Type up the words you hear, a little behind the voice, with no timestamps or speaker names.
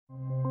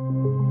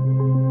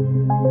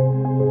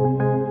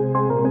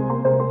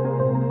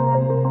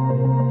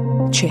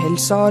40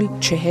 سال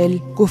 40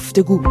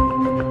 گفتگو.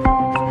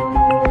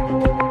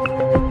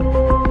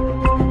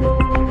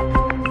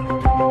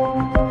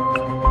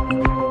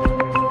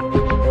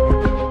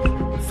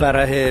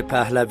 فرح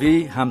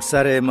پهلوی،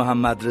 همسر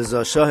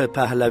محمدرضا شاه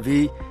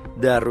پهلوی،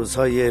 در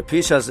روزهای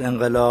پیش از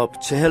انقلاب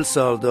 40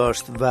 سال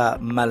داشت و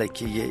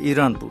ملکه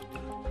ایران بود.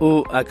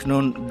 او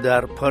اکنون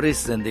در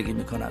پاریس زندگی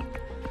می کند.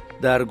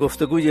 در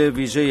گفتگوی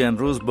ویژه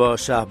امروز با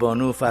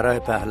شهبانو فرح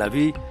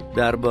پهلوی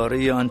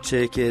درباره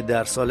آنچه که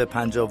در سال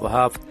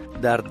 57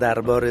 در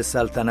دربار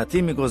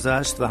سلطنتی می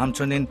گذشت و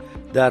همچنین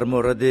در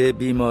مورد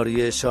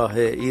بیماری شاه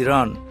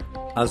ایران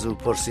از او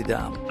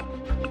پرسیدم.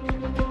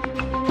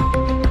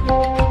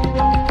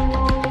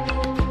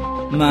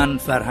 من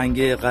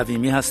فرهنگ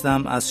قویمی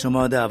هستم، از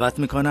شما دعوت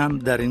می کنم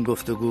در این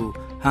گفتگو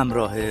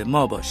همراه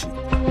ما باشید.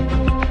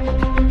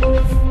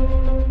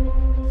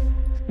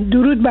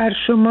 درود بر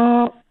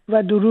شما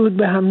و درود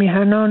به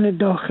همیهنان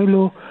داخل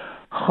و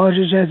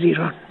خارج از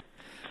ایران.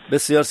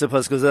 بسیار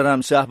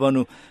سپاسگزارم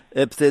شهبانو.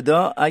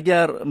 ابتدا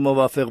اگر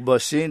موافق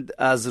باشید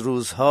از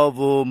روزها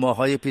و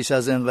ماهای پیش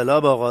از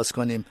انقلاب آغاز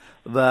کنیم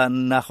و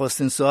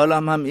نخستین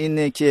سوالم هم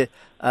اینه که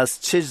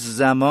از چه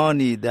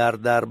زمانی در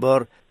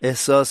دربار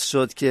احساس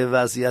شد که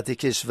وضعیت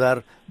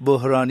کشور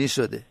بحرانی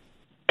شده؟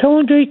 تا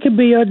اونجایی که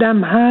به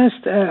یادم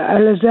هست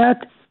علازت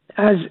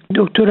از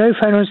دکترای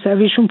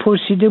فرانسویشون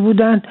پرسیده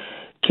بودن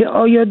که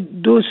آیا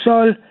 2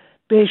 سال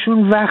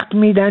بهشون وقت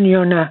میدن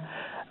یا نه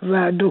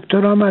و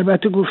دکترها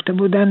البته گفته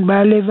بودن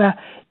بله و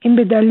این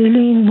به دلیل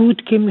این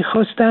بود که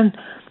میخواستن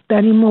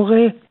در این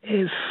موقع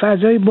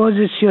فضای باز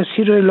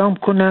سیاسی رو اعلام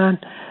کنن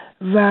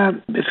و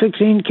به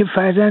فکر این که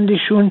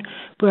فرزندشون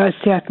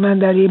بایستی حتما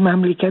در این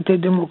مملکت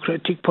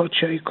دموکراتیک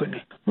پادشاهی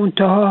کنه.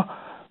 منتها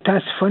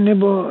متاسفانه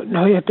با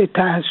نهایت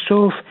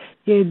تأسف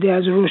یه عده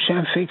از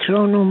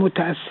روشنفکران و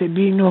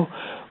متعصبین و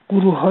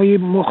گروه‌های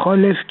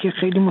مخالف که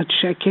خیلی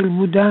متشکل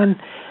بودن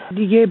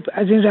دیگه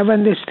از این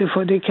روند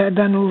استفاده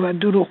کردن و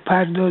دروغ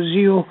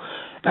پردازی و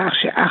پخش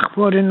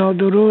اخبار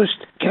نادرست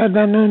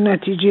کردن و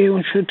نتیجه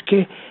اون شد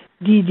که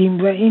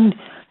دیدیم و این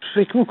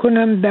فکر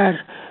میکنم در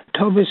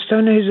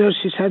تابستان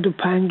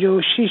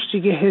 1356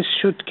 دیگه حس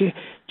شد که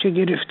چه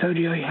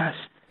گرفتاری‌هایی هست.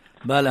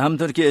 بله،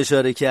 همونطور که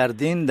اشاره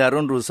کردین در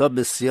اون روزها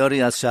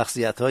بسیاری از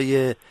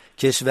شخصیت‌های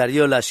کشوری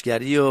و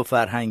لشکری و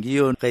فرهنگی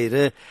و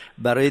غیره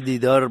برای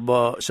دیدار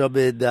با شاه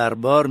به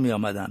دربار می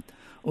آمدند.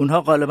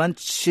 اونها غالباً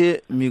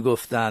چه می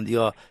گفتند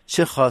یا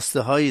چه خواسته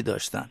هایی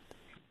داشتند؟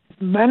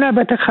 من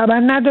البته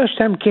خبر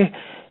نداشتم که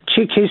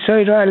چه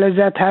کیسایی را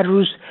علازت هر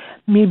روز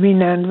می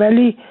بینند،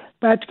 ولی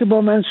بعد که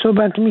با من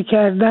صحبت می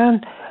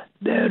کردن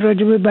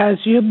راجع به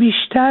بعضیا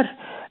بیشتر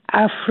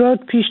افراد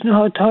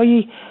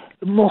پیشنهادهای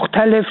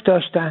مختلف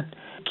داشتن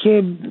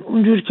که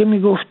اونجور که می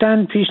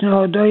گفتن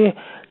پیشنهادهای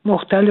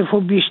مختلف و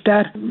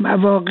بیشتر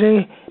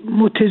مواقع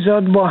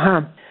متضاد با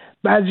هم.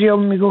 بعضیا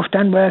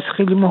میگفتن باید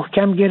خیلی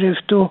محکم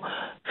گرفت و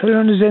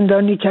فلان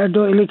زندانی کرد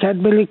و اله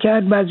کرد بله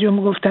کرد. بعضیا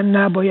میگفتن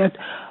نه باید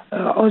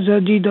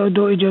آزادی داد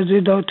و اجازه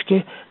داد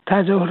که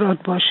تظاهرات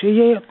باشه.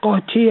 یه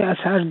قاطی از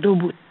هر دو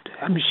بود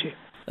همیشه.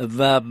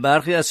 و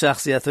برخی از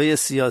شخصیت‌های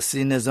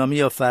سیاسی، نظامی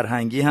یا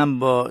فرهنگی هم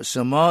با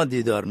شما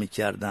دیدار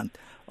می‌کردند.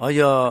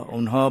 آیا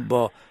اونها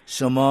با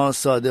شما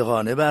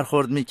صادقانه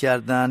برخورد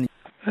می‌کردند؟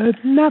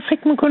 نه،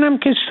 فکر میکنم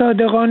که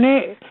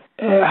صادقانه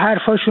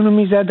حرفاشونو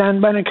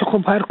میزدن، برای که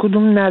خب هر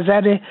کدوم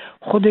نظر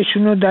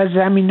خودشونو در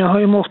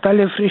زمینه‌های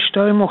مختلف،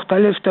 رشته‌های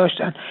مختلف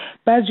داشتن.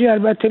 بعضی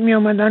البته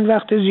میامدن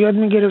وقت زیاد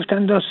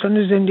میگرفتن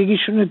داستان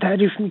زندگیشونو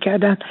تعریف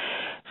میکردن،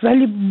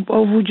 ولی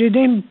با وجود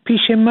این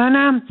پیش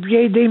منم یه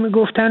عده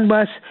میگفتن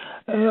بس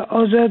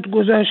آزاد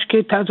گذاشت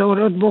که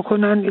تظاهرات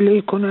بکنن،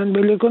 اله کنن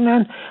بله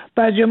کنن.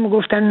 بعضی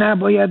میگفتن نه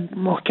باید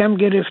محکم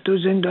گرفت و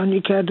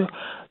زندانی کرد و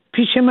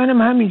پیش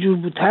منم همینجور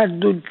بود، هر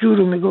دو جور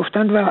رو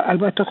میگفتن و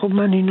البته خب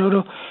من اینا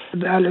رو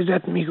به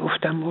علازت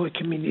میگفتم موقع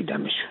که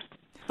میدیدمشون.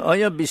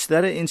 آیا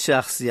بیشتر این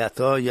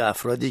شخصیت‌ها یا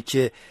افرادی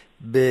که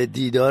به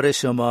دیدار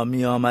شما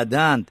می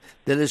آمدند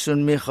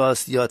دلشون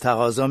میخواست یا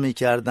تقاضا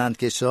میکردند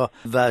که شاه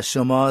و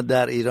شما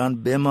در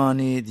ایران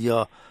بمانید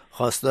یا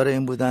خواستار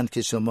این بودند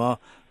که شما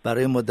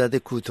برای مدت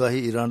کوتاهی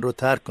ایران رو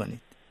ترک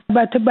کنید؟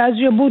 البته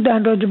بعضیا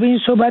بودن راجع به این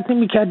صحبت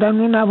نمیکردن.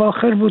 اون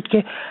اواخر بود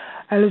که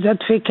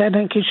علازت فکر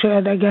کردن که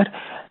شاید اگر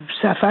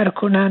سفر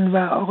کنن و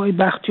آقای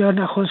بختیار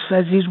نخست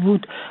وزیر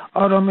بود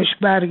آرامش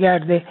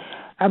برگرده.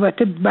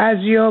 البته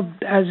بعضیا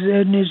از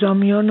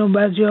نظامیان و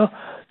بعضیا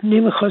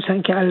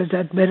نمیخواستن که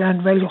علازت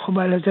برن، ولی خب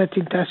علازت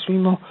این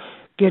تصمیم رو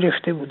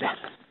گرفته بودن.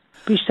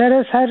 بیشتر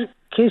از هر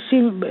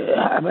کسی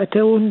البته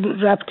اون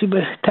ربطی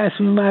به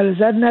تصمیم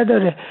علازت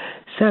نداره.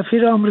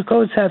 سفیر آمریکا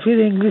و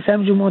سفیر انگلیس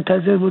همجور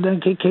منتظر بودن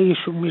که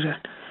کیشون میرن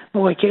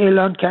موقعی که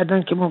اعلان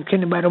کردن که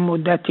ممکنه برای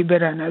مدتی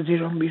برن از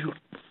ایران بیرون.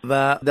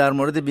 و در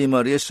مورد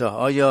بیماری شاه،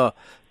 آیا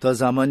تا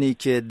زمانی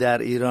که در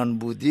ایران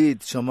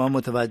بودید شما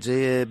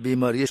متوجه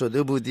بیماری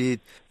شده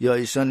بودید یا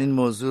ایشان این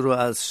موضوع رو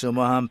از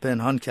شما هم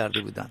پنهان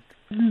کرده بودند؟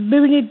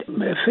 ببینید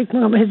فکر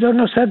می‌کنم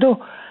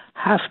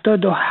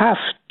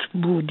 1977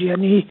 بود،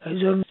 یعنی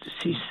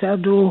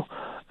 1300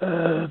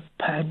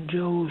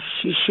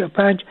 56 یا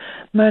 5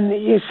 من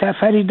یه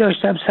سفری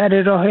داشتم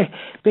سر راه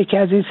به که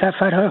از این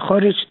سفرهای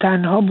خارج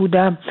تنها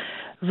بودم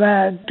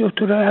و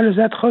دکتر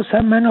اعلیحضرت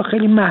خواستم منو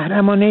خیلی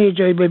محرمانه یه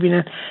جایی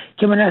ببینن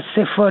که من از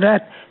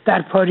سفارت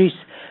در پاریس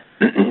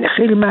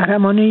خیلی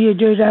محرمانه یه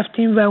جایی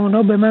رفتیم و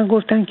اونا به من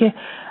گفتن که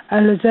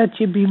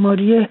اعلیحضرت یه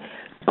بیماری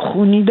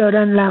خونی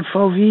دارن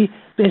لنفاوی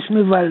به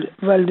اسم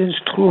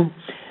والدنستروم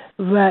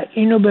و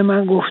اینو به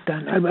من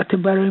گفتن. البته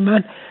برای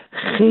من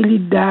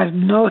خیلی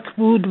دردناک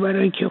بود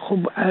برای که خب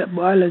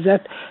با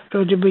اعلیحضرت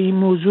راجع به این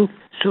موضوع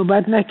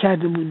صحبت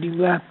نکرده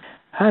بودیم و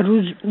هر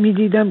روز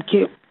میدیدم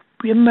که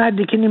یه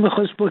مردی که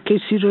نمیخواست با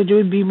کسی راجع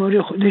به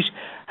بیماری خودش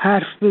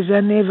حرف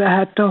بزنه و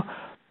حتی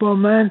با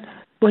من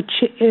با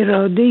چه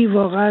اراده‌ای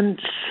واقعا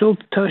صبح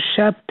تا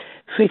شب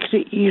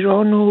فکر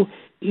ایران و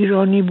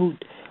ایرانی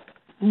بود.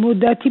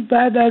 مدتی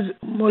بعد از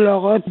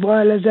ملاقات با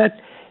اعلیحضرت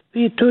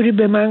یه طوری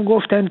به من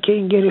گفتن که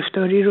این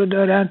گرفتاری رو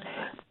دارن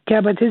که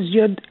البته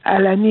زیاد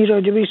علنی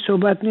راجع بهش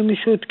صحبت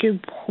نمیشد که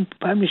خب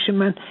همیشه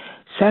من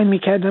سعی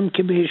میکردم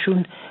که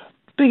بهشون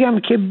بگم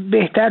که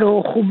بهتر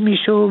و خوب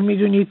میشه و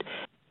میدونید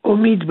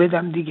امید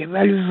بدم دیگه،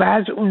 ولی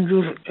وضع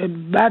اونجور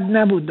بد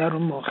نبود در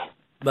اون موقع.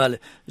 بله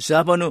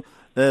شهبانو،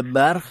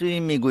 برخی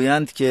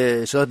میگویند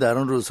که شاه در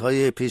اون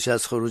روزهای پیش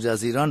از خروج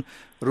از ایران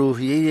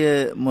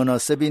روحیه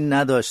مناسبی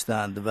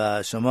نداشتند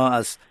و شما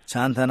از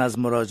چند تن از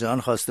مراجعان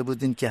خواسته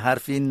بودین که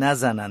حرفی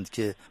نزنند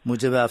که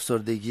موجب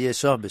افسردگی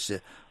شاه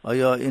بشه.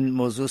 آیا این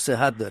موضوع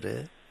صحت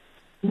داره؟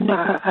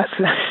 نه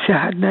اصلا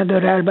صحت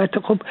نداره. البته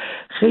خب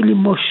خیلی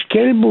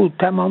مشکل بود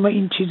تمام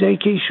این چیزایی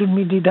که ایشون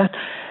میدیدن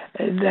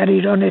در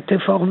ایران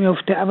اتفاق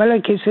میفته. اولا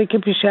کسایی که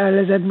پیش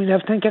اعلیحضرت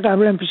میرفتن که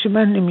قبلا پیش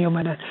من نمی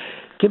اومدن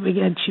که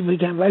بگن چی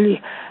بگن،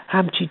 ولی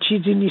همچی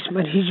چیزی نیست.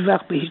 من هیچ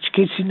وقت به هیچ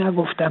کسی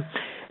نگفتم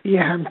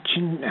یه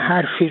همچین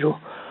حرفی رو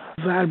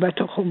و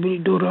البته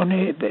خب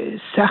دوران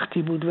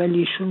سختی بود ولی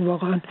ایشون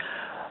واقعا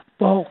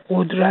با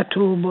قدرت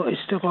و با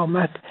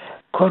استقامت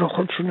کار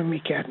خودشونو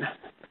میکردن.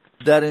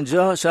 در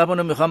اینجا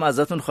شهبانو میخوام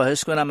ازتون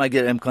خواهش کنم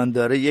اگر امکان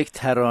داره یک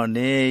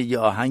ترانه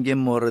یا آهنگ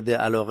مورد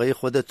علاقه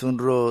خودتون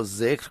رو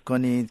ذکر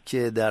کنید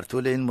که در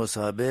طول این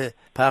مصاحبه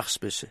پخش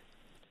بشه.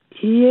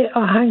 یه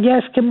آهنگی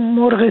هست که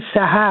مرغ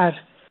سحر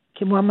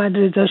که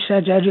محمدرضا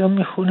شجریان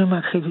میخونه،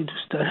 من خیلی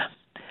دوست دارم.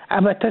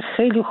 البته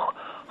خیلی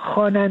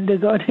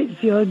خوانندگان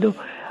زیاد و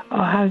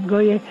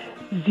آهنگای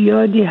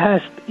زیادی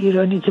هست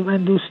ایرانی که من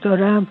دوست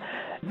دارم.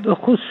 به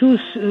خصوص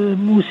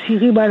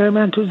موسیقی برای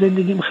من تو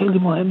زندگیم خیلی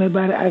مهمه،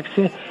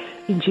 برعکس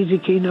این چیزی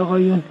که این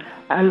آقایون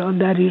الان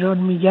در ایران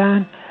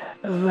میگن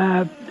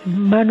و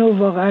منو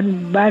واقعا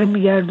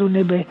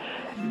برمیگردونه به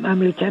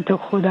مملکت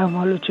خودم،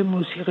 حالا چه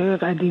موسیقی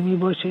قدیمی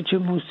باشه چه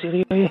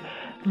موسیقی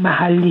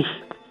محلی.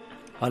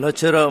 حالا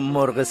چرا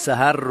مرغ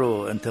سحر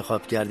رو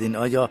انتخاب کردین؟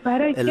 آیا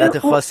علت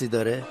خاصی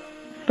داره؟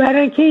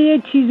 برای که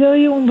یه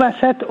چیزایی اون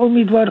وسط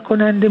امیدوار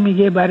کننده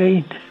میگه برای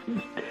این.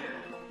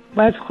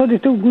 باز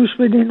خودتون گوش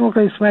بدین و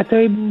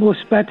قسمت‌های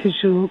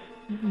مثبتش رو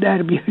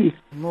در بیارید.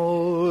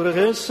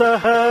 مرغ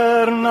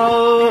سحر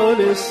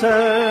ناله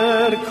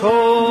سر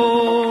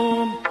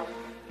کن،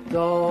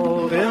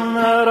 داغ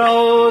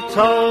مرا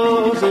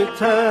تازه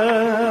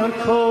تر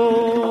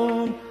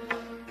کن،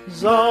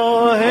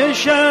 زاه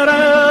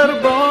شرر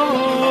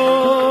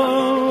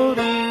بار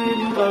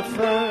این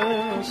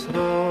قفس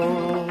را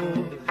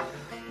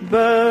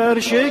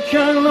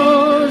برشکن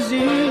و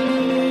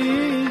زیراز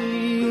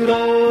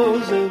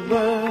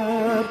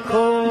بر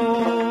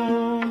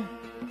کن.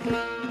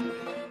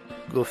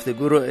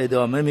 گفتگو رو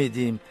ادامه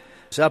میدیم.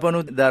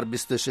 شهبانو، در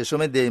 26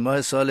 دی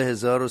ماه سال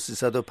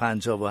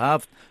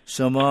 1357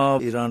 شما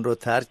ایران رو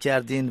ترک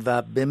کردین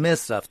و به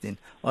مصر رفتین.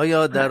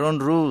 آیا در اون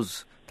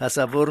روز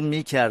تصور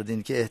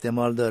میکردین که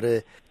احتمال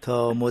داره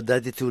تا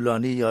مدتی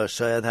طولانی یا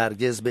شاید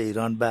هرگز به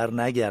ایران بر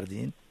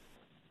نگردین؟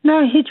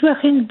 نه، هیچ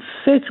وقت این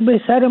فکر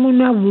به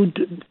سرمون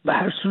نبود. به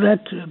هر صورت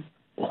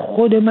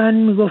خود من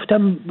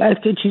میگفتم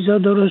بلکه چیزا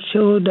درست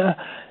شد،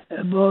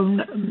 با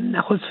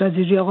نخست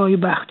وزیری آقای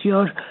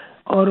بختیار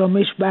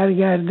آرامش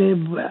برگرده.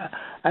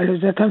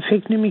 اعلیحضرت هم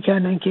فکر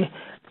نمی‌کردن که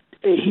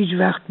هیچ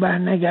وقت بر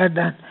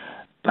نگردن.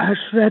 به هر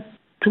صورت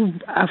تو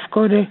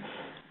افکار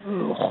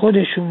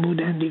خودشون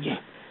بودن دیگه.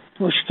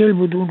 مشکل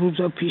بود اون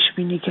روزا پیش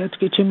بینی کرد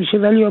که چه میشه،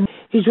 ولی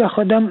هیچ وقت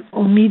آدم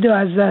امید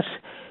از دست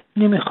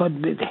نمیخواد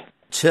بده.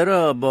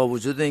 چرا با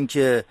وجود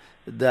اینکه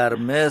در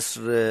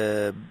مصر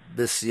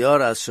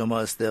بسیار از شما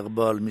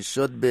استقبال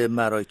میشد به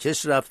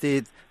مراکش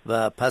رفتید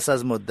و پس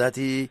از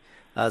مدتی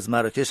از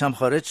مراکش هم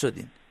خارج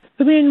شدین؟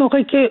 ببین،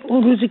 موقعی که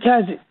اون روزی که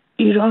از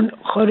ایران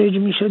خارج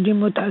می شدیم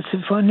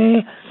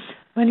متاسفانه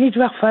من هیچ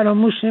وقت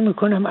فراموش نمی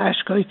کنم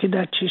اشکایی که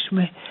در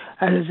چشم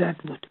اعلیحضرت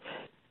بود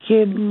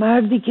که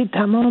مردی که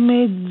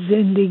تمام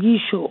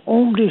زندگیش و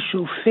عمرش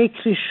و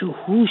فکرش و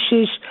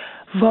هوشش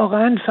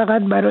واقعا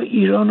فقط برای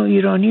ایران و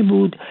ایرانی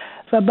بود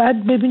و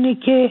بعد ببینه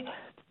که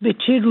به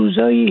چه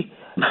روزایی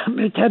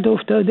مملکت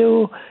افتاده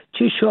و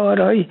چه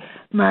شعارهایی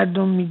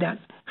مردم میدن.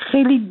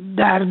 خیلی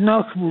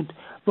دردناک بود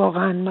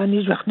واقعا. من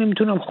هیچ وقت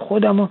نمیتونم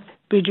خودمو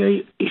به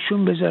جای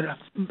ایشون بذارم.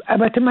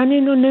 البته من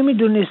اینو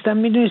نمیدونستم.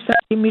 میدونستم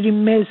که میریم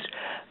مصر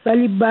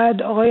ولی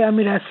بعد آقای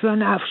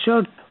امیراصلان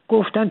افشار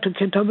گفتن، تو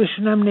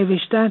کتابشون هم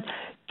نوشتن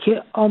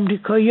که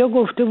آمریکایی‌ها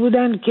گفته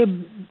بودن که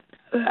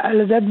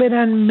علازت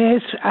برن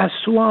مصر،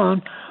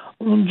 اسوان،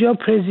 اونجا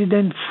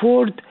پرزیدنت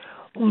فورد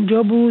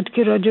اونجا بود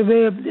که راجع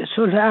به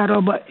صلح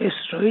عرب و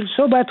اسرائیل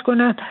صحبت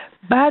کنن،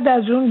 بعد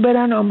از اون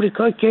برن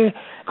آمریکا که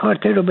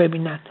کارتر رو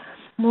ببینن.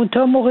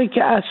 منتها موقعی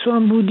که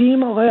اسوان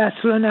بودیم آقای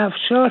اصلان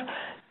افشار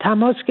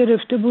تماس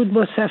گرفته بود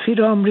با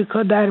سفیر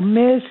آمریکا در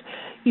مصر،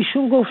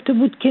 ایشون گفته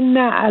بود که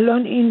نه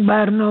الان این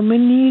برنامه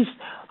نیست،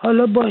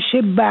 حالا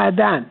باشه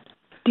بعدن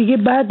دیگه.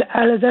 بعد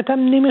علازت هم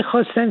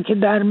نمیخواستن که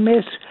در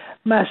مصر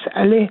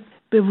مسئله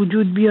به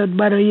وجود بیاد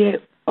برای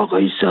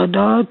آقای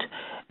سادات.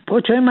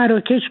 پاچای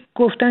مراکش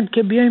گفتن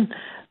که بیایم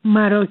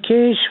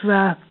مراکش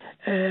و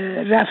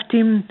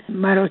رفتیم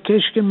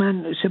مراکش که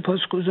من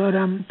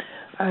سپاسگزارم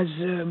از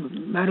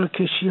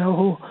مراکشی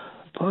ها و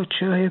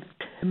پادشاه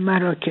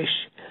مراکش.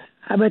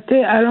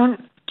 البته الان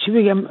چی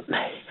بگم،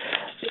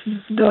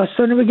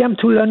 داستانو بگم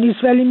طولانی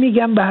است ولی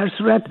میگم به هر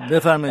صورت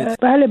بفرمایید.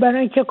 بله، برای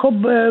اینکه خب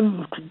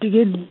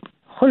دیگه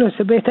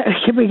خلاصه بهتره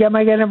که بگم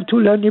اگرم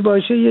طولانی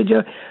باشه یه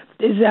جا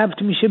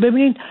ضبط میشه.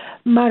 ببینید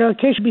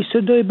مراکش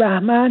 22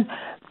 بهمن،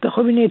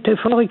 خب این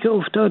اتفاقی که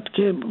افتاد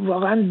که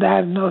واقعا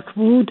دردناک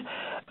بود،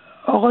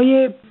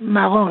 آقای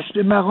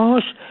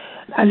مغانش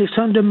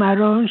الکساندر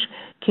مغانش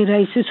که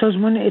رئیس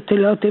سازمان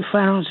اطلاعات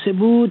فرانسه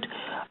بود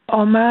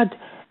آمد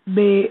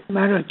به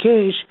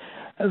مراکش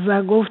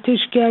و گفتش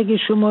که اگه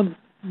شما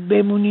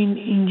بمونین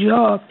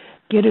اینجا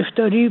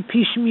گرفتاری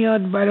پیش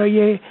میاد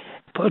برای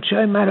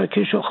پادشاه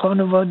مراکش و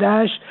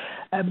خانوادهش،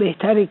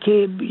 بهتره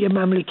که یه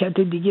مملکت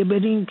دیگه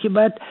بریم. که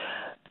بعد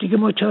دیگه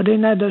ما چاره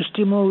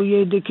نداشتیم و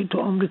یه عده که تو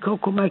آمریکا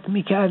کمک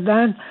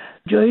میکردن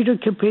جایی رو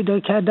که پیدا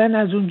کردن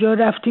از اونجا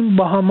رفتیم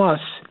باهاماس.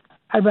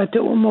 البته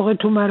اون موقع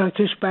تو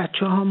مراکش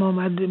بچه هم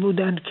آمده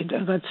بودن که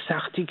دقیقا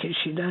سختی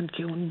کشیدن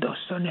که اون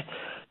داستان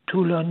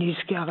طولانی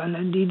است که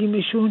اقلا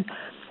دیدیمشون.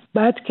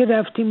 بعد که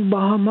رفتیم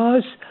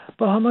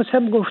باهاماس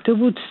هم گفته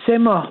بود 3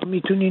 ماه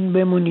میتونین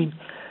بمونین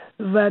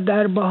و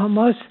در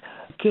باهاماس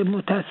که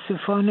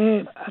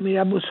متاسفانه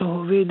امیر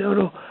ابوسهویدا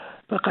رو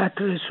به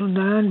قتل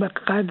رسوندن و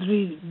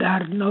قدری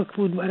دردناک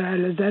بود برای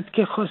علازت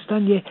که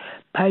خواستن یه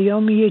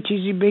پیامی یه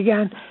چیزی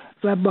بگن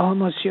و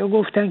باهاماسیا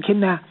گفتن که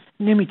نه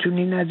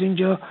نمیتونین از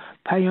اینجا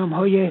پیام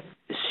های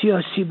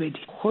سیاسی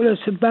بدین.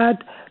 خلاصه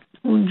بعد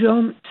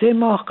اونجا 3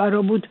 ماه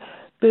قرار بود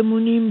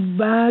بمونیم.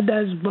 بعد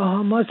از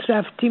باهاماس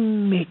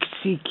رفتیم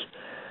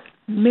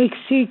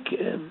مکزیک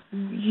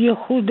یه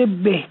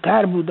خود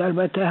بهتر بود،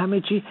 البته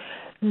همه چی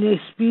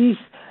نسبی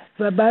است.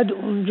 و بعد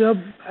اونجا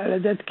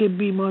علازت که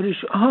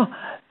بیماریش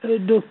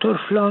دکتر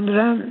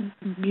فلاندرن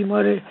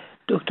بیمار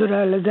دکتر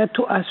علازت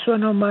تو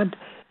اسوان آمد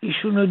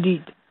ایشونو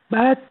دید.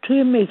 بعد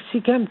توی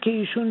مکزیک هم که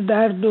ایشون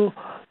درد و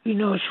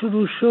اینا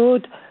شروع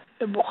شد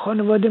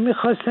خانواده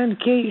میخواستن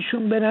که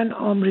ایشون برن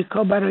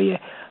آمریکا برای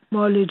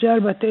معالجه.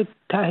 البته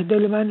ته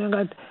دل من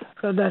اینقدر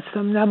را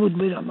دستم نبود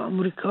برم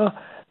آمریکا،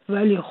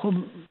 ولی خب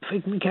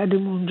فکر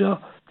میکردیم اونجا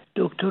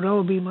دکترها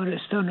و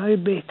بیمارستان‌های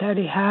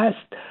بهتری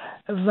هست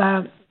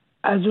و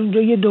از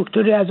اونجا یه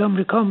دکتری از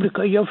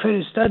آمریکایی‌ها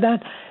فرستادن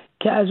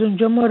که از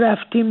اونجا ما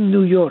رفتیم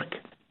نیویورک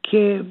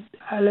که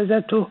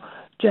علازت رو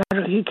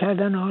جراحی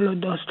کردن. حالا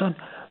داستان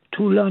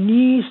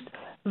طولانی است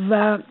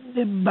و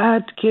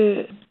بعد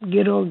که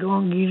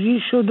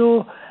گروگانگیری شد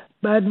و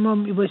بعد ما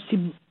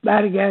میباستی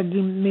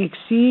برگردیم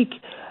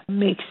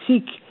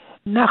مکزیک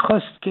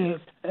نخواست که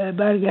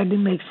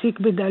برگردیم مکزیک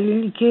به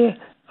دلیلی که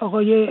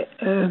آقای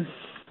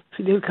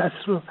فیدل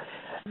کاسترو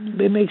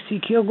به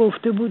مکزیکیا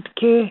گفته بود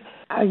که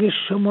اگه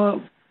شما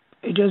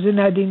اجازه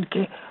ندین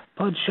که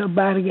پادشاه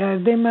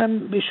برگرده من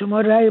به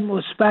شما رأی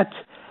مثبت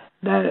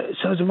در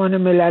سازمان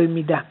ملل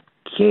میدم.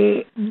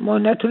 که ما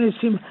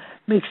نتونستیم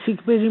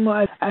مکزیک بریم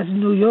و از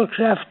نیویورک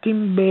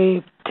رفتیم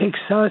به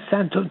تگزاس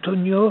سنت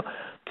آنتونیو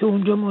که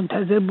اونجا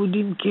منتظر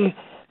بودیم که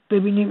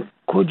ببینیم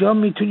کجا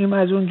میتونیم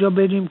از اونجا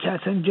بریم، که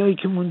اصلا جایی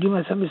که موندیم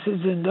اصلا مثل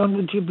زندان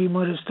بود، یه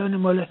بیمارستان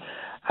مال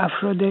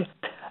افراد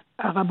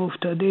عقب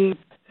افتاده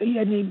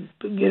یعنی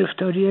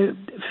گرفتاری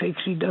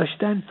فکری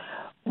داشتن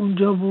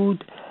اونجا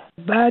بود.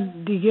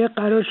 بعد دیگه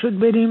قرار شد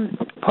بریم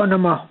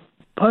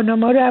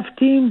پاناما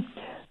رفتیم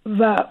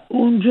و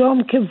اونجا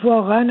هم که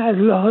واقعا از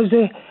لحاظ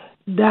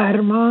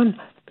درمان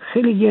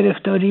خیلی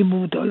گرفتاری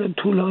بود. حالا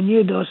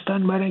طولانی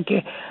داستان برای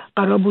اینکه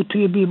قرار بود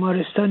توی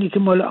بیمارستانی که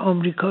مال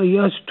آمریکایی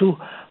هست تو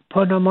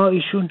پاناما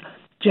ایشون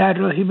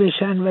جراحی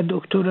بشن و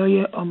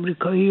دکترای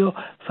آمریکایی و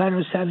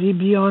فرانسوی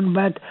بیان.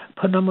 بعد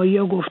پانامایی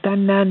ها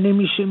گفتن نه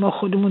نمیشه، ما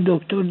خودمون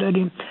دکتر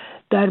داریم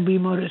در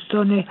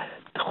بیمارستان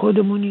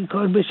خودمون این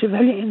کار بشه.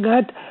 ولی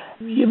اینقدر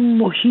یه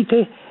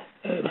محیط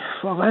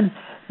واقعا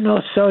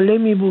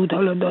ناسالمی بود.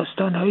 حالا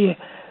داستانهای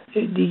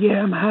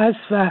دیگه هم هست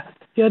و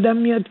یادم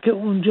میاد که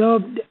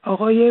اونجا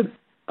آقای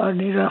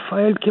آرنی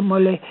رافائل که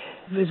مال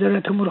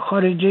وزارت امور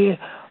خارجه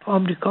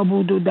آمریکا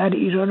بود و در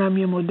ایران هم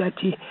یه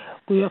مدتی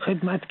گویا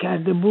خدمت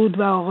کرده بود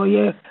و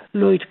آقای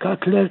لوید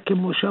کاتلر که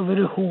مشاور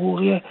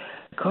حقوقی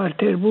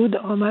کارتر بود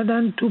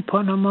آمدن تو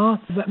پاناما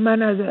و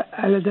من از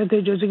علازت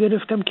اجازه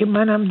گرفتم که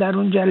من هم در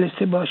اون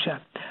جلسه باشم.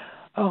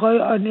 آقای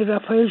آنی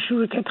رفایل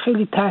شروع کرد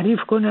خیلی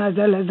تعریف کنه از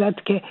الازد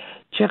که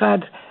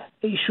چقدر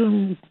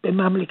ایشون به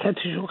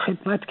مملکتشون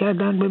خدمت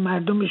کردن، به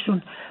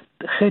مردمشون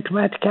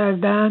خدمت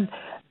کردن،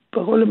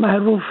 به قول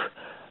معروف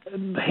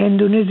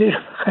هندونه زیر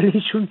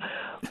خلیشون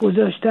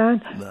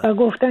گذاشتن و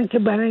گفتن که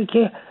برای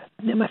اینکه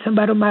مثلا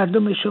برای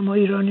مردم شما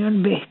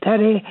ایرانیان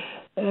بهتره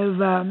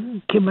و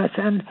که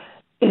مثلا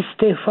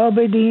استعفا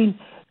بدین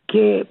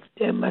که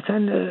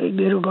مثلا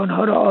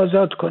گروگان‌ها رو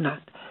آزاد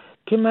کنند.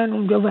 که من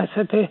اونجا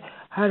وسط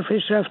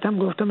حرفش رفتم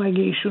گفتم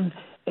اگه ایشون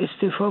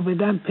استعفا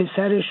بدن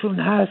پسرشون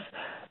هست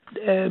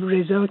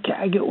رضا که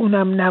اگه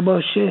اونم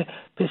نباشه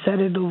پسر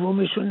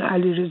دومشون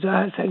علی رضا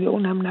هست اگه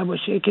اونم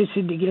نباشه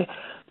کسی دیگه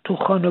تو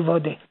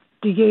خانواده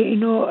دیگه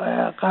اینو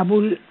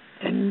قبول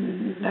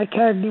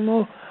نکردیم.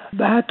 و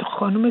بعد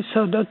خانم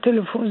سادات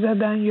تلفن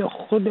زدن یا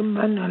خود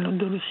من الان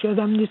درست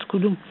یادم نیست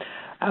کدوم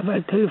اول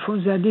تلفن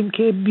زدیم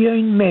که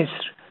بیاین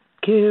مصر،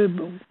 که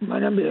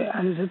منم به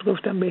علیزاده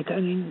گفتم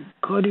بهترین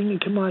کار اینه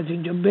که ما از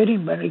اینجا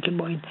بریم برای که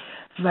با این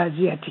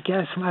وضعیتی که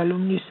اصلا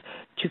معلوم نیست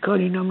چه کار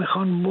اینا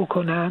میخوان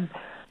بکنن.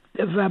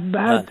 و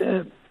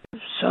بعد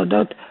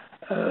سادات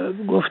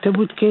گفته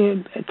بود که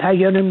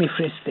طیاره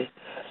میفرسته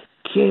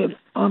که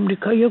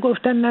آمریکایی‌ها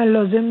گفتن نه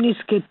لازم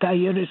نیست که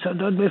طیاره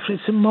سادات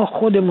بفرسته، ما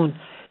خودمون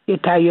یه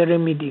طیاره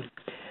میدیم.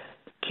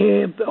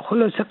 که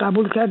خلاصه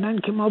قبول کردن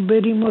که ما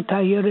بریم و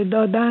طیاره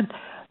دادن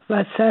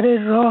و سر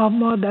راه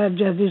ما در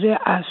جزیره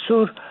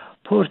اسور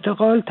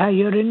پرتغال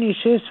طیاره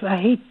نشست و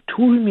هیچ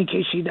طول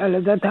میکشید.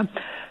 البته هم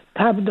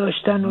تب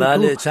داشتن و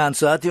بله چند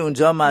ساعتی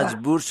اونجا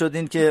مجبور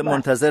شدین که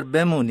منتظر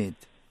بمونید.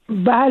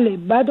 بله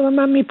بعد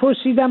من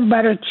میپرسیدم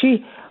برای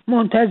چی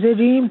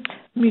منتظریم،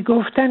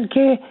 میگفتن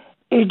که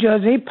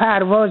اجازه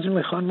پرواز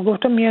میخوان.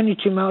 میگفتم یعنی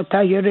چی؟ ما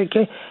طیاره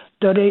که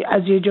داره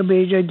از یه جا به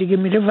یه جای دیگه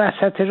میره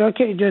وسط راه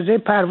که اجازه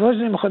پرواز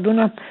نمیخواد،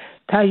 اونم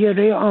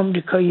طیاره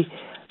آمریکایی.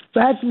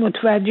 بعد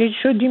متوجه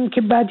شدیم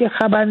که بعد یه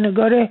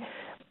خبرنگار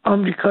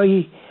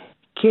آمریکایی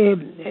که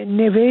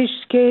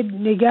نوشت که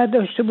نگه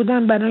داشته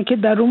بودن برای که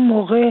در اون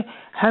موقع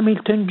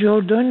همیلتون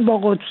جردن با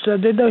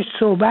قدس‌زاده داشت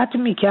صحبت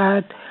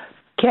میکرد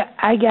که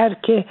اگر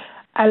که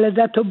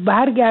علازت رو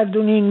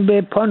برگردونین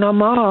به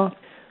پاناما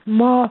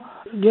ما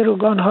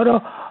گروگان‌ها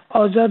رو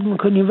آزاد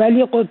میکنیم.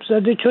 ولی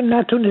قدس‌زاده چون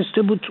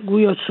نتونسته بود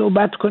گویا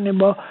صحبت کنه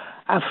با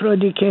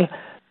افرادی که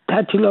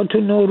تعطیلات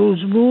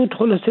نوروز بود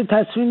خلاصه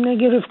تصمیم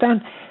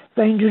نگرفتن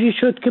و اینجوری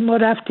شد که ما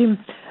رفتیم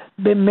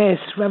به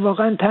مصر و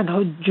واقعا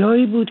تنها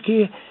جایی بود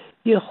که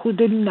یه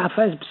خود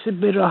نفس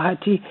به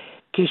راحتی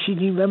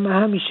کشیدیم. و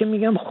من همیشه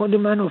میگم خود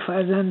من و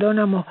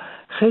فرزندانم و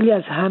خیلی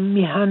از هم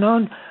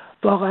میهنان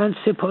واقعا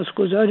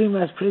سپاسگزاریم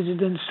از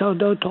پرزیدنت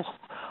سادات و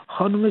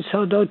خانم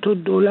سادات و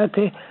دولت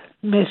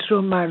مصر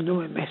و مردم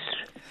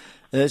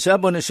مصر.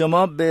 شهبانو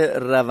شما به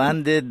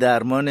روند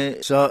درمان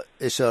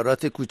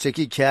اشارات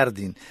کوچکی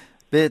کردین.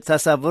 به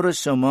تصور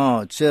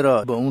شما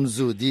چرا با اون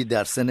زودی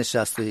در سن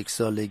 61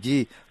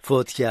 سالگی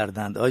فوت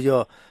کردند؟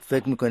 آیا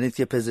فکر میکنید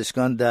که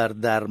پزشکان در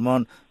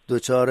درمان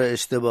دچار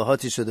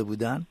اشتباهاتی شده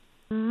بودند؟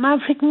 من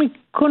فکر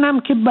میکنم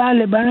که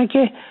بله، برای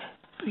که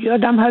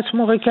یادم هست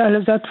موقع که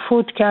علازت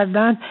فوت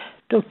کردن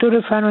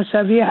دکتر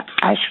فرانسوی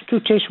اشک تو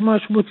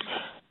چشماش بود،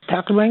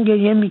 تقریبا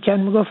گریه میکرد،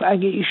 میگفت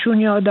اگه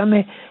ایشون یه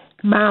آدم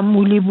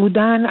معمولی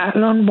بودن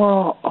الان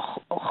با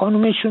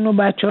خانومشون و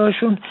بچه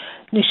هاشون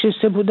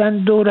نشسته بودن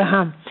دور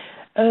هم.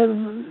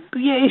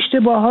 یه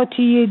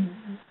اشتباهاتی یه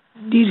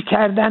دیر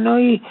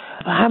کردنایی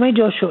همه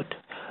جا شد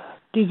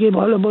دیگه.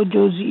 حالا با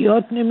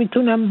جزئیات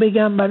نمیتونم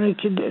بگم برای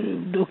که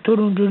دکتر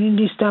اونجوری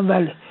نیستم،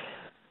 ولی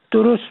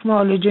درست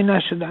معالجه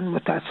نشدن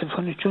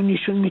متاسفانه، چون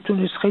ایشون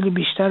میتونست خیلی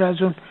بیشتر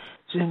از اون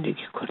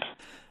زندگی کنه.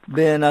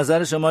 به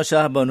نظر شما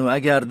شهبانو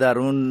اگر در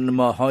اون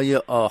ماهای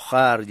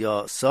آخر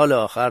یا سال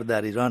آخر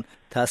در ایران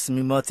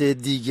تصمیمات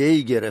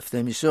دیگه‌ای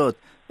گرفته میشد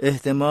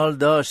احتمال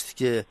داشت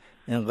که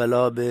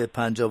انقلاب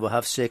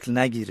 57 شکل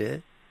نگیره؟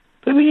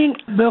 ببینین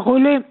به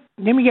قول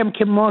نمیگم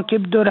که ما که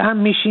دور هم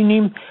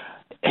میشینیم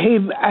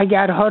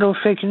اگرها رو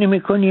فکر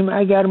نمی کنیم،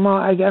 اگر ما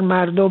اگر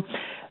مردم،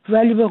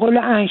 ولی به قول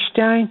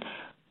اینشتین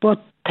با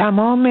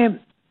تمام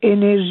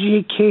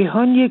انرژی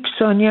کیهان یک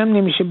ثانیه هم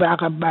نمیشه به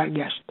عقب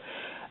برگشت.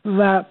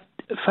 و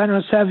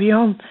فرانسوی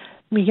هم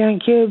میگن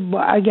که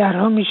با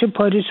اگرها میشه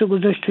پاریس رو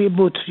گذاشت توی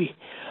بطری.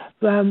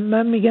 و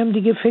من میگم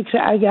دیگه فکر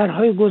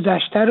اگرهای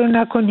گذشته رو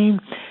نکنیم،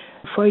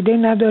 فایده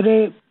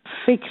نداره،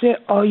 فکر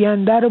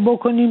آینده رو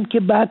بکنیم که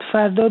بعد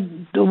فردا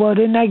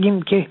دوباره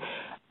نگیم که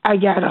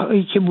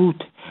اگرهایی که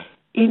بود.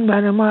 این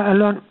برای ما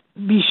الان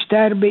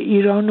بیشتر به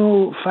ایران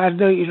و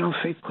فردای ایران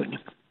فکر کنیم.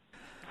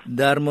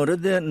 در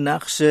مورد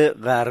نقش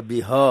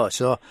غربی ها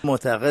شاه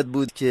معتقد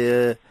بود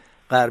که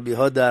غربی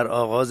ها در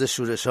آغاز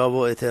شورش ها و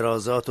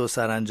اعتراضات و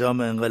سرانجام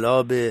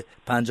انقلاب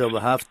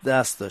 57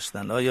 دست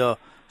داشتن. آیا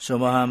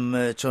شما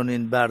هم چون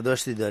این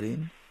برداشتی دارین؟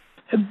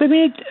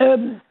 ببینید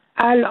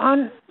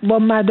الان با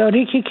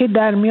مدارکی که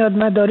در میاد،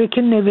 مدارک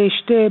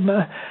نوشته،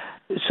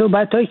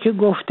 صحبتایی که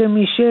گفته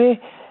میشه،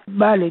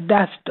 بله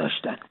دست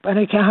داشتن.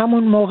 برای که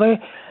همون موقع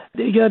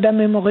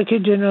یادم موقع که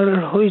جنرال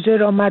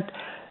هویزر آمد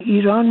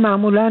ایران،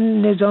 معمولا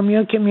نظامی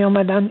ها که می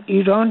آمدن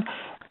ایران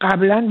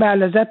قبلا به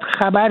اعلیحضرت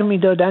خبر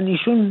میدادن.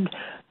 ایشون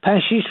 5-6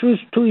 روز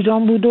تو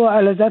ایران بود و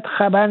اعلیحضرت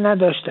خبر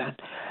نداشتن.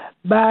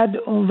 بعد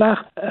اون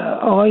وقت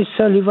آقای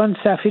سالیوان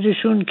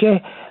سفیرشون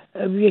که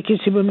یه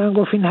کسی به من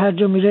گفت این هر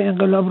جا میره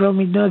انقلاب را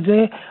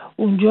میندازه،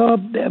 اونجا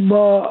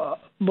با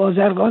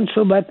بازرگان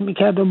صحبت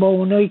میکرد و با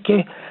اونایی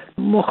که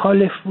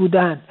مخالف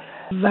بودن.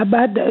 و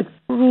بعد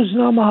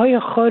روزنامه‌های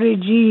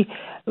خارجی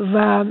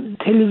و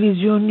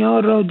تلویزیونیا،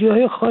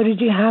 رادیوهای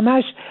خارجی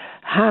همش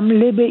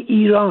حمله به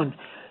ایران،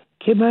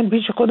 که من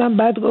پیش خودم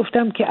بعد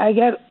گفتم که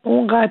اگر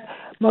اونقدر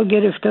ما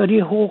گرفتاری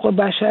حقوق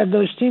بشر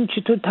داشتیم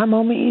چطور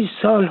تمام این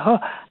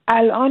سالها،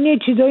 الان یه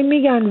چیزایی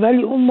میگن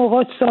ولی اون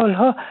موقع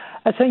سالها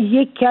اصلا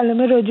یک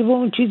کلمه راجع به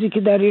اون چیزی که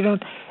در ایران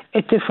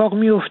اتفاق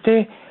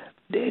میفته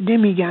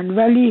نمیگن.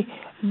 ولی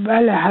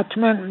بله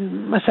حتما،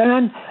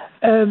 مثلا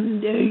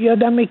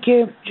یادمه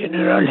که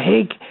جنرال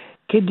هیگ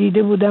که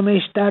دیده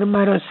بودمش در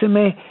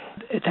مراسم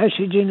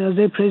تشییع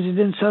جنازه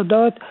پرزیدنت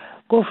سادات،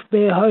 گفت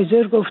به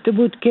هایزر گفته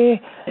بود که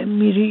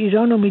میری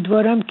ایران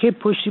امیدوارم که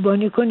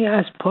پشتیبانی کنی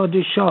از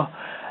پادشاه،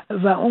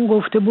 و اون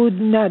گفته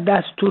بود نه،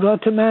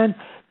 دستورات من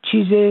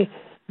چیز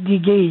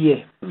دیگه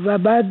ایه. و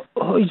بعد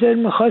هایزر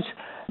میخواست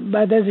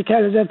بعد از اینکه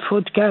اعلیحضرت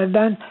فوت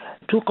کردن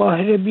تو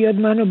قاهره بیاد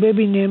منو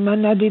ببینه،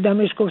 من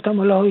ندیدمش. گفتم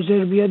حالا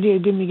هایزر بیاد، یه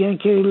عده میگن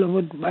که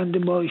بنده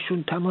با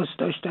ایشون تماس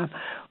داشتم.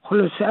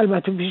 خلاصه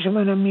البته پیش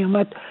منم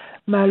میومد،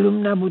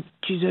 معلوم نبود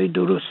چیزای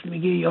درست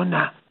میگه یا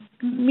نه.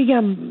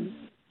 میگم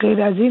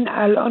غیر از این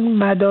الان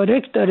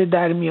مدارک داره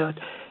در میاد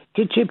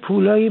که چه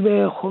پولایی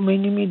به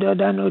خمینی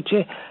میدادن و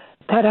چه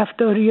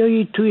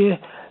طرفداریایی توی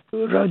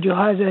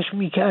رادیوها ازش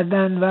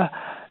میکردن. و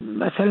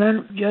مثلا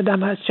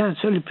یادم هست چند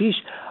سال پیش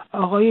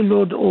آقای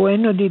لورد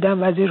اوین رو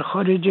دیدم، وزیر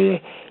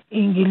خارجه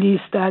انگلیس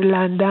در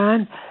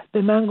لندن،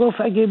 به من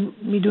گفت اگه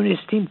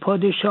میدونستیم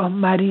پادشاه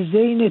مریضه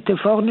این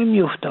اتفاق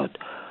نمیافتاد.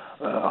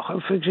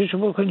 فکرشو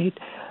بکنید.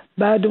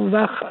 بعد اون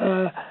وقت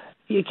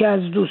یکی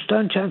از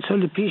دوستان چند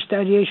سال پیش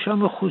در یه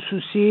شام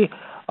خصوصی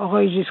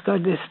آقای ژیسکار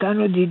دستن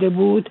رو دیده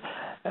بود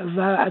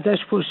و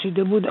ازش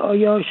پرسیده بود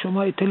آیا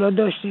شما اطلاع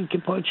داشتین که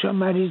پادشاه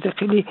مریضه؟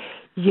 خیلی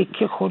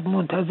یکی خود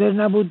منتظر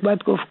نبود.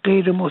 بعد گفت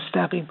غیر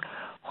مستقیم.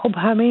 خب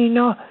همه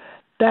اینا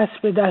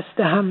دست به دست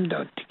هم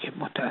داد دیگه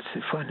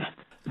متاسفانه.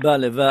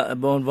 بله. و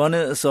به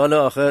عنوان سوال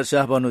آخر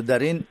شهبانو، در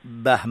این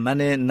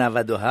بهمن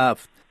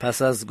 97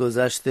 پس از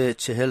گذشت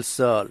 40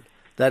 سال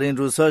در این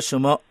روزها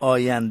شما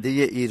آینده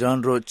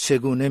ایران رو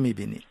چگونه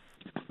میبینید؟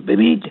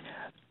 ببینید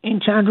این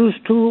چند روز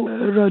تو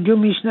رادیو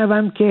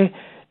میشنوم که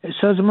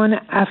سازمان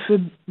عفو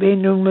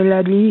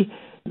بین‌المللی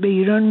به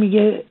ایران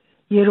میگه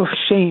year of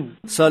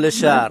shame، سال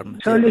شرم.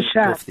 سال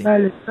شرم.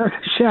 بله سال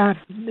شرم.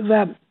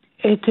 و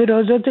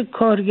اعتراضات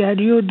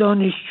کارگری و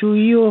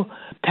دانشجویی و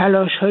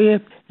تلاش‌های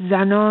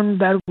زنان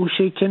در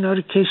گوشه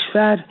کنار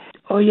کشور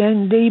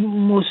آینده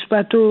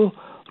مثبت و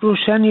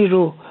روشنی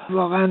رو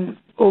واقعا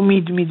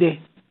امید میده.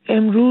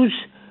 امروز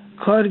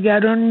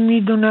کارگران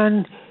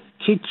میدونن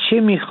که چه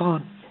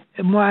میخوان،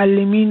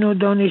 معلمین و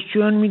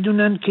دانشجویان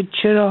میدونن که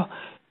چرا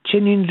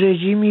چنین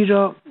رژیمی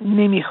را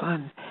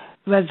نمیخوان،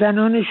 و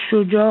زنان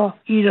شجاع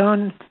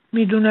ایران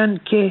میدونن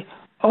که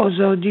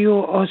آزادی و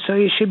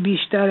آسایش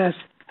بیشتر از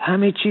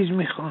همه چیز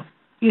میخوان.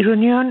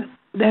 ایرانیان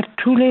در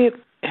طول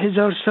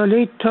 1000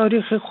 ساله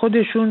تاریخ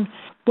خودشون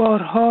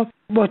بارها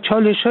با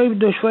چالش‌های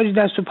دشواری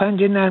دست و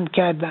پنجه نرم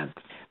کردن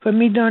و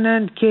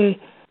میدانند که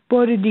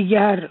بار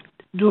دیگر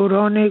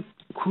دوران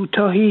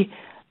کوتاهی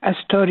از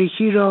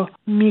تاریکی را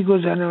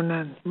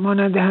میگذرانند،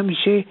 مانند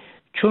همیشه،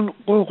 چون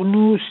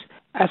ققنوس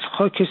از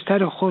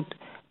خاکستر خود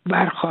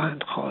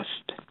برخواهند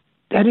خواست.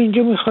 در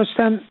اینجا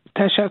میخواستم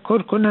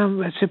تشکر کنم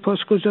و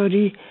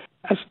سپاسگزاری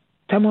از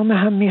تمام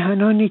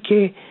هم‌میهنانی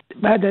که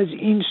بعد از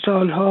این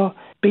سالها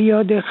به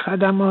یاد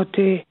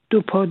خدمات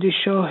دو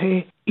پادشاه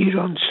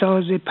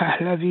ایرانساز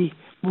پهلوی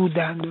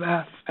بودند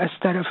و از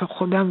طرف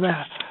خودم و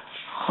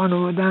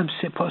خانواده‌ام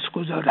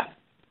سپاسگزارم.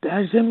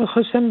 در ضمن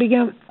میخواستم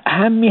بگم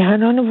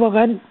هم‌میهنان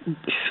واقعا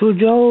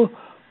شجاع و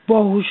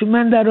باهوش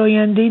من در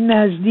آینده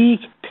نزدیک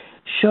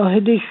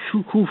شاهد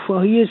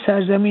شکوفایی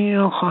سرزمین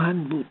ایران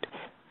خواهند بود.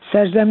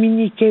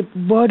 سرزمینی که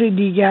بار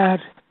دیگر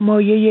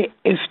مایه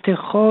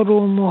افتخار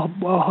و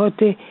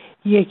مباهات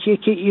یک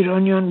یک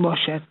ایرانیان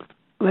باشد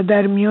و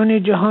در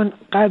میان جهان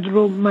قدر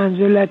و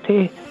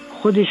منزلت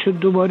خودش رو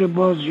دوباره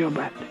باز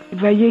یابد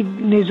و یک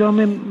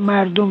نظام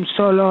مردم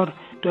سالار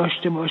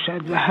داشته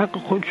باشد و حق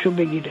خودش رو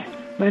بگیره.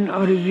 من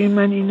آرزوی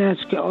من این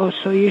است که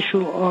آسایش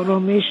و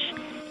آرامش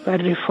و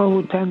رفاه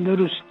و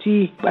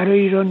تندرستی برای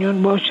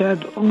ایرانیان باشد.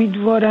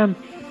 امیدوارم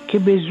که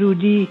به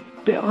زودی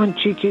به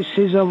آنچه که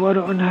سزاوار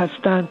آن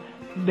هستند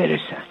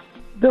برسند.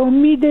 به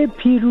امید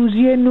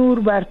پیروزی نور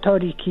بر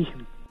تاریکی.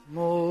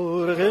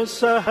 مرغ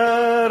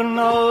سحر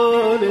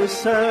نال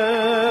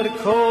سر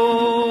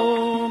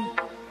کن،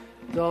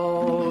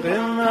 داغ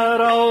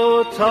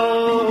مرا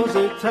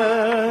تازه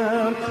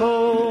تر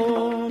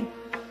کن،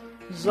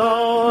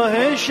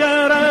 زاه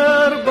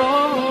شرر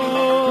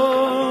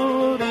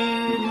بار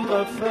این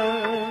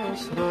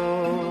قفس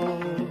را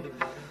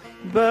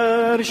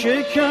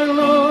برشکن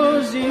و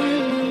زیراز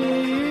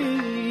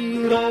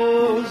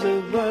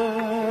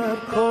بر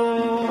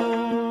کن.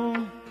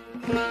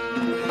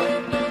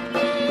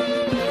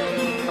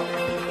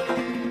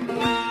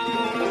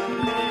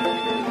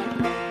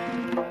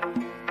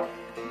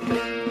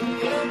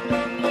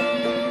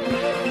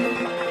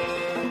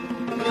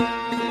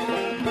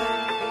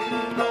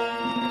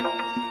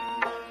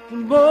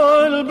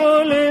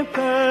 بلبل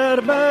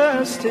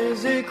پربسته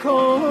ز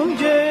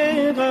کنج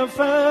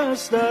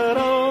قفس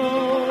درآ،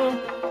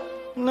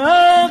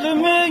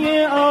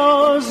 نغمه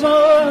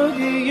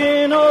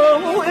آزادی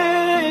نوع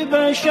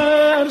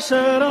بشر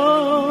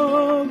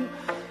سرا،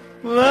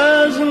 و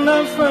از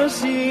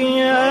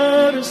نفسی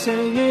عرصه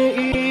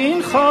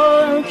این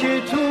خاک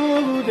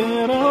تو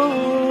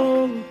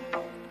درام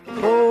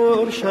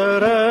پر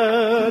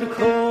شرر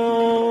کن.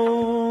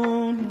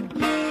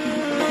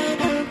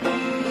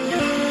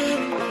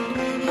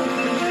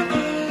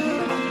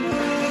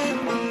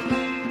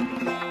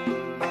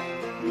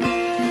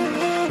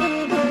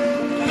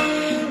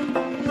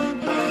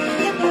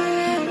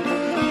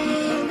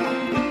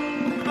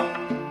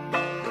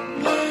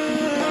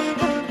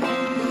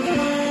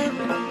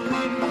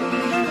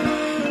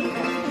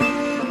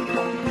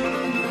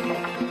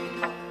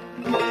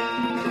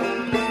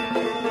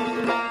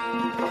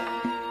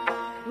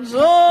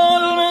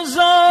 ظلم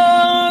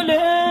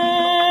ظالم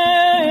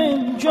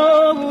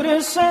جور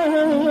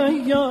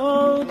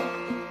سیاد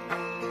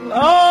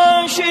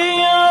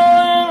آشیم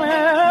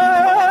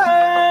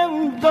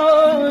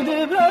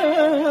داده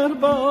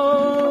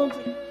برباد.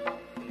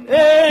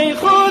 ای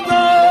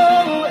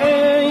خدا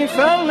ای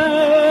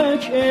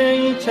فلک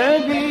ای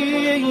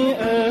طبیعت،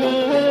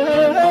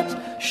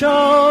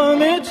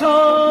 شام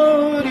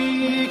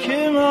تاریک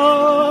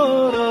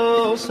ما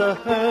را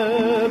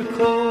سحر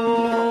کن.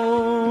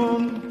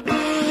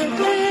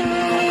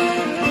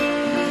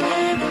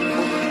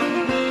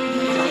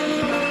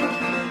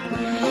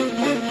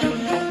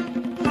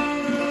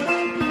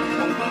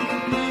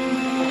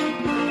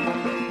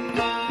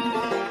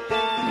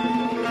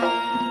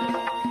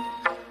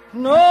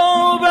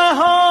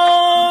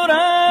 نوبهار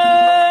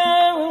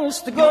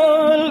است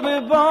گل به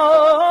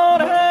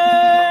بار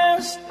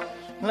است،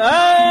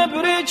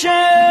 ابر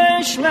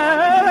چشمم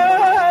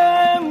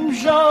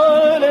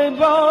ژاله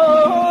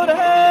بار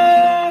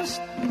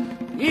است.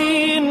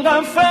 این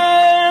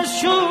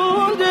قفس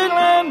چون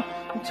دلم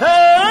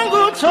تنگ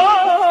و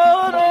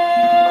تار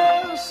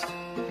است.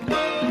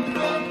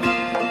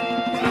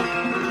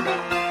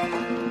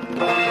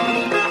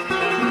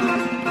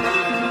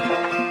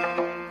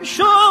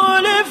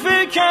 شعله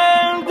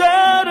فکن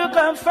در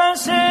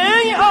قفس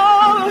ای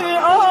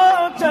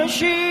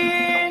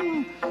آتشین،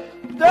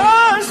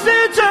 دست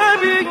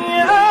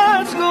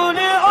طبیعت گل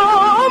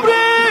عمر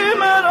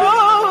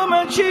مرا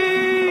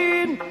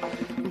مچین.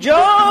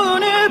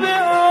 جانب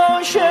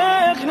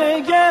عاشق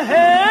نگه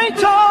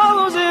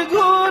تازه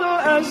گل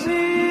از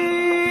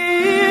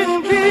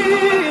این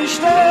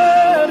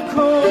بیشتر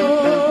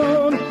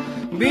کن،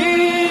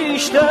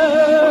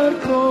 بیشتر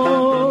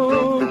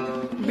کن،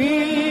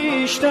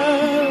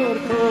 بیشتر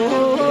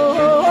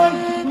کن.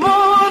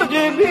 مرغ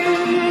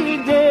بی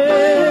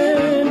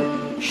دل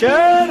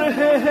شرح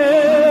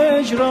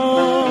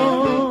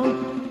هجران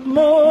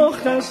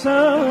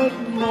مختصر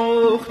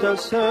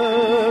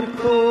مختصر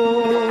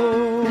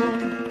کن.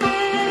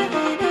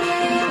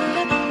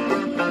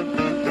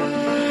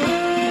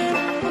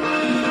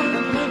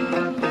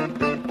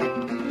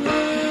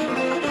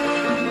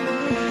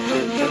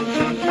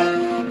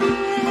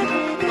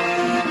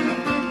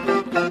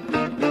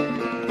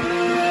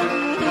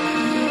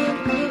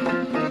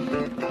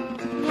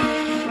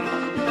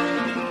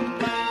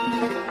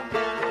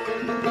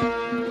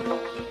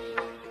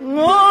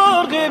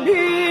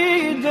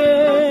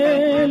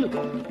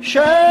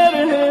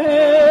 شرح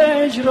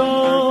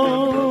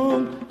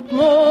هجران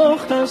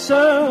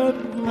مختصر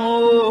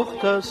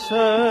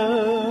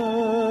مختصر